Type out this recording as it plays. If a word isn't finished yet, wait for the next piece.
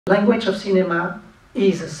Language of cinema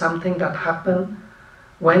is something that happens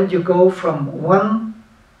when you go from one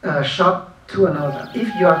shot to another. If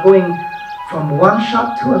you are going from one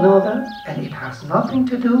shot to another and it has nothing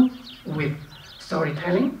to do with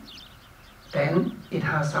storytelling, then it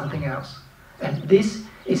has something else. And this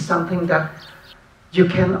is something that you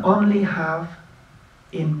can only have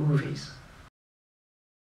in movies.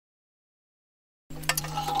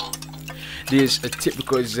 This is a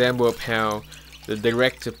typical example of how the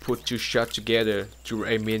director put two shots together to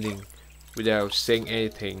a meaning without saying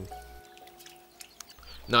anything.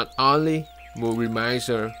 Not only Mu reminds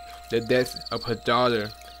her the death of her daughter,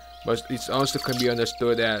 but it also can be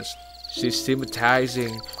understood as she's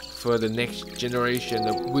sympathizing for the next generation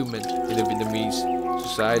of women in the Vietnamese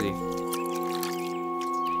society.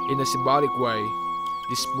 In a symbolic way,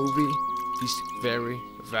 this movie is very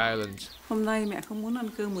violent. Hôm nay mẹ không muốn ăn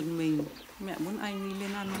cơm một mình, mẹ muốn anh đi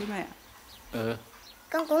lên ăn với mẹ.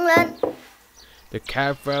 Con cũng lên. The kind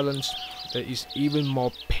of violence that is even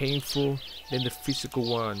more painful than the physical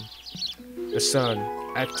one. The son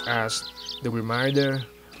acts as the reminder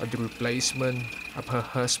of the replacement of her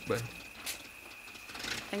husband.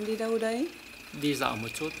 Anh đi đâu đấy? Đi dạo một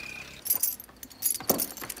chút.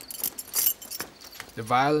 The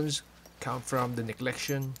violence comes from the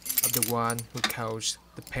neglection of the one who caused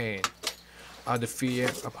the pain, or the fear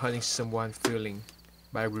of hurting someone's feeling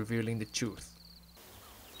by revealing the truth.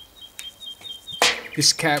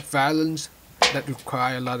 This kind of violence that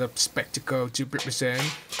requires a lot of spectacle to represent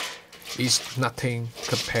is nothing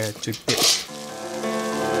compared to this.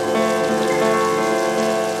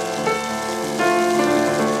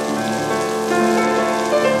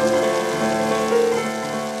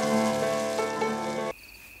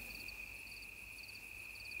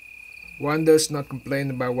 One does not complain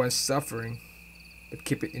about one's suffering, but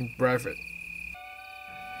keep it in private.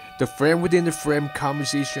 The frame within the frame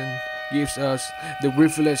composition gives us the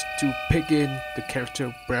privilege to pick in the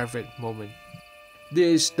character private moment. This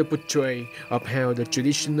is the portray of how the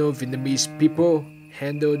traditional Vietnamese people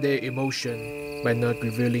handle their emotion by not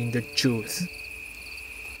revealing the truth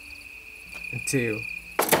until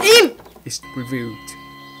it's revealed.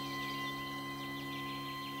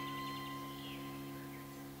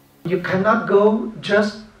 You cannot go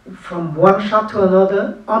just from one shot to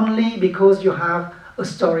another only because you have a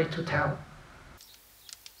story to tell.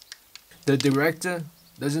 The director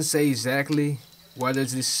doesn't say exactly what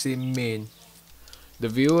does this scene mean. The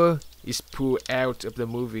viewer is pulled out of the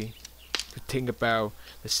movie to think about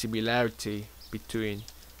the similarity between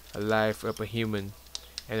a life of a human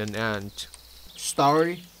and an ant.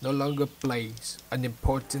 Story no longer plays an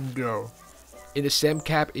important role. In the same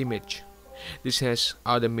cap image, this has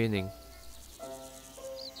other meaning.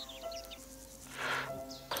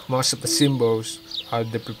 Most of the symbols are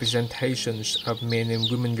the representations of men and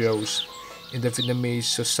women roles in the Vietnamese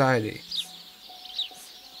society.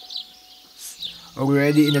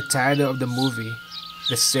 Already in the title of the movie,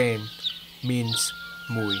 the Sen means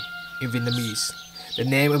Mùi in Vietnamese. The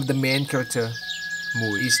name of the main character,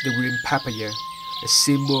 Mùi, is the green papaya, a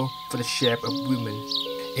symbol for the shape of women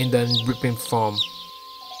in the unwritten form.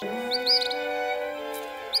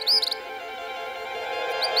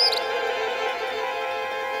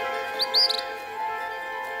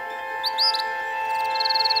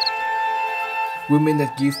 Women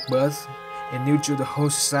that give birth and nurture the whole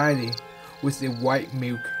society with their white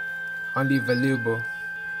milk, only valuable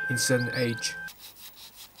in certain age.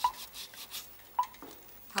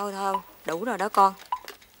 Thôi thôi, đủ rồi đó con.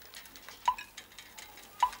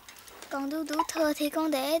 Con đu đủ thừa thì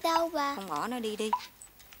con để đâu bà? Con bỏ nó đi đi.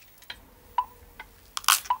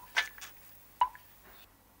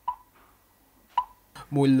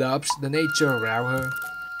 Mùi loves the nature around her.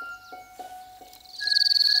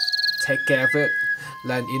 Take care of it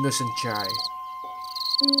like an innocent child.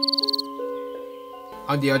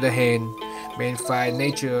 On the other hand, man finds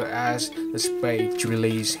nature as the space to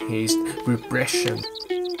release his repression,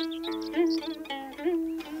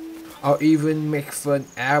 or even make fun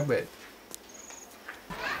out of it.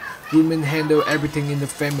 Women handle everything in the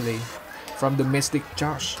family, from domestic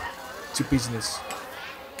chores to business.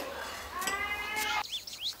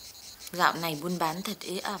 Dạo này buôn bán thật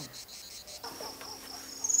ế ẩm.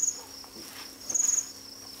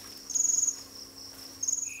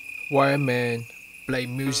 While men play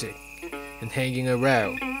music and hanging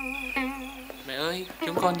around. Mẹ ơi,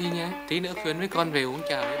 chúng con đi nhé. Tí nữa Khuyến với con về uống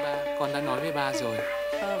trà với ba. Con đã nói với ba rồi.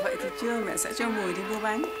 Vậy thì chưa, mẹ sẽ cho Mùi đi mua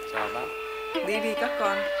bánh. Chào bác. Đi đi các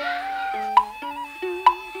con.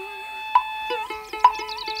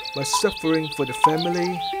 But suffering for the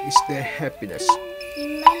family is their happiness.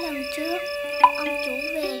 Nhưng mấy lần trước, ông chủ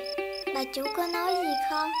về, bà chủ có nói gì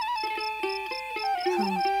không?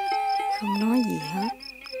 Không nói gì hết,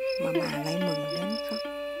 mà bà lại mừng đến khóc.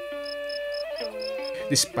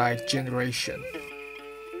 Despite generation.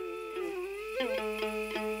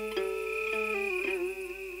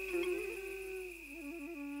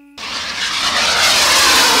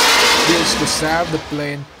 This was how the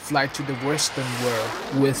plane fly to the Western world,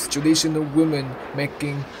 with traditional women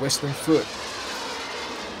making Western food.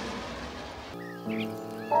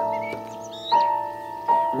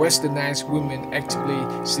 Westernized women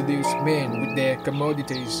actively seduce men with their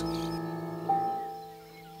commodities.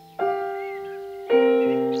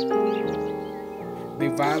 They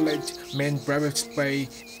violate men's private space.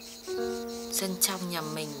 Dân trong nhà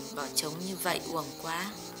mình bỏ trống như vậy uổng quá.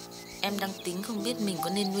 Em đang tính không biết mình có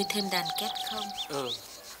nên nuôi thêm đàn két không.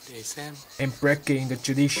 Để xem. And breaking the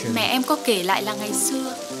tradition. Mẹ em có kể lại là ngày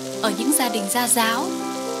xưa, ở những gia đình gia giáo,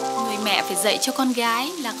 người mẹ phải dạy cho con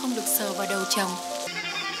gái là không được sờ vào đầu chồng.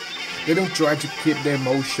 They don't try to keep their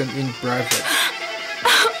emotion in private.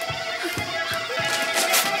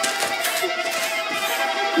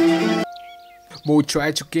 More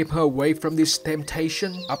try to keep her away from this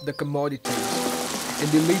temptation of the commodities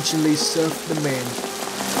and diligently serve the men.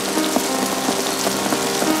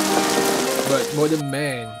 But modern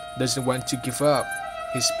man doesn't want to give up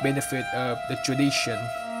his benefit of the tradition.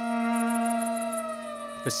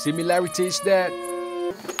 The similarity is that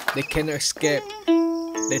they cannot escape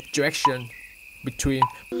the attraction between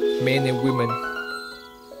men and women.